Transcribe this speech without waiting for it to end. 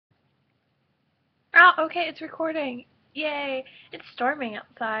Oh, okay, it's recording. Yay! It's storming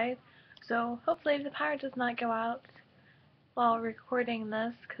outside, so hopefully the power does not go out while recording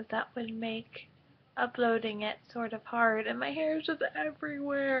this, because that would make uploading it sort of hard, and my hair is just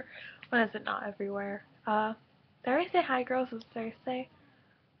everywhere. When is it not everywhere? Did I say hi, girls? It's Thursday.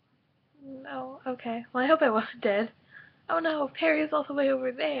 No, okay. Well, I hope I did. Oh no, Perry is all the way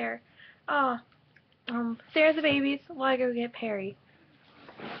over there. Ah, Sarah's the babies while I go get Perry.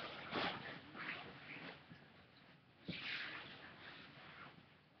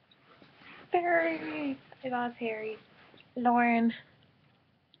 Perry! I got Perry. Lauren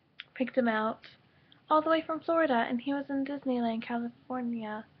picked him out all the way from Florida, and he was in Disneyland,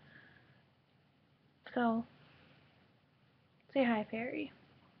 California. So, say hi, Perry.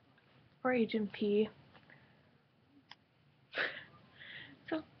 Or Agent P.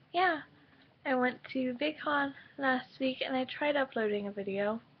 So, yeah. I went to VidCon last week, and I tried uploading a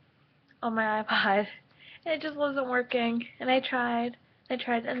video on my iPod, and it just wasn't working. And I tried,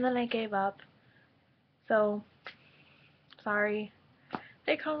 and then I gave up. So, sorry.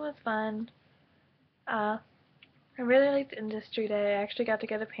 VidCon was fun. I really liked Industry Day. I actually got to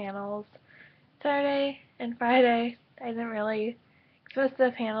go to panels. Saturday and Friday, I didn't really, cause most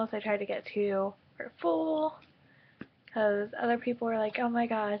of the panels I tried to get to were full, because other people were like, oh my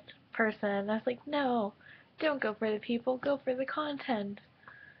god, person. I was like, no, don't go for the people, go for the content.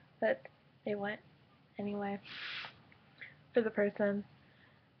 But they went anyway for the person.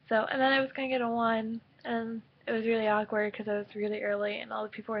 So, and then I was gonna get a one, and it was really awkward because it was really early, and all the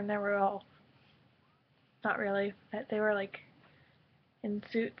people in there were all, not really, but they were like in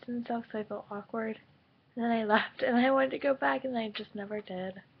suits and stuff, so I felt awkward. And then I left, and I wanted to go back, and I just never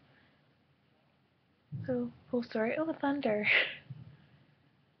did. So, full story. Oh, thunder.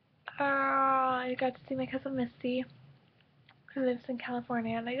 I got to see my cousin Misty, who lives in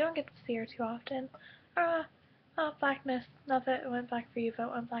California, and I don't get to see her too often. Blackness. Not that it went black for you, but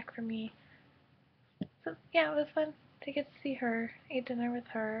it went black for me. So, yeah, it was fun to get to see her. Ate dinner with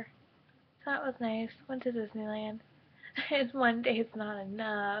her. So that was nice. Went to Disneyland. And one day is not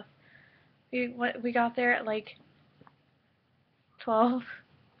enough. We got there at like 12.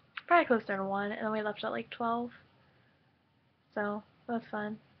 Probably closer to 1, and then we left at like 12. So, that was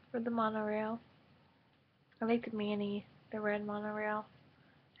fun. For the monorail. I liked Manny, the red monorail.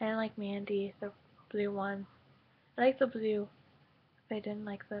 I didn't like Mandy, the blue one. I liked the blue. I didn't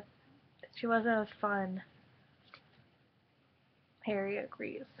like the... She wasn't as fun. Harry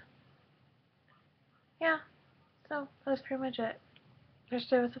agrees. Yeah, so that was pretty much it.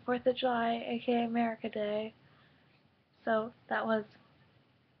 Yesterday was the 4th of July, aka America Day. So that was...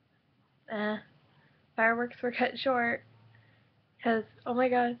 Fireworks were cut short. Because, oh my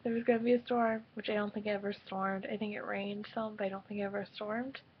god, there was going to be a storm, which I don't think it ever stormed. I think it rained some, but I don't think it ever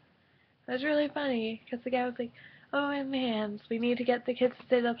stormed. It was really funny, because the guy was like, oh man, we need to get the kids to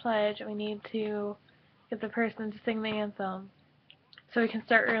say the pledge, and we need to get the person to sing the anthem, so we can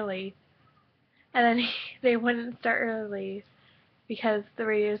start early. And then they wouldn't start early, because the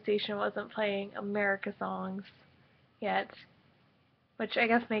radio station wasn't playing America songs yet. Which I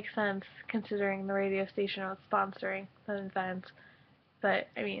guess makes sense, considering the radio station was sponsoring the event. But,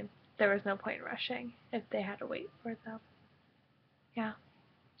 I mean, there was no point in rushing if they had to wait for them. Yeah.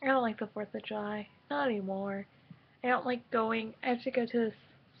 I don't like the 4th of July. Not anymore. I don't like going. I have to go to this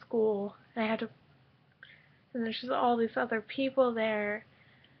school, and I have to. And there's just all these other people there.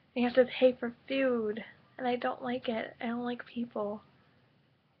 And you have to pay for food, and I don't like it. I don't like people,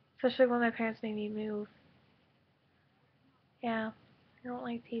 especially when my parents made me move. Yeah, I don't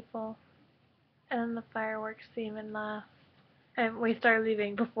like people. And then the fireworks even left, and we started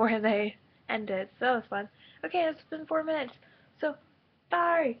leaving before they ended, so that was fun. Okay, it's been 4 minutes, so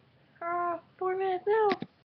bye.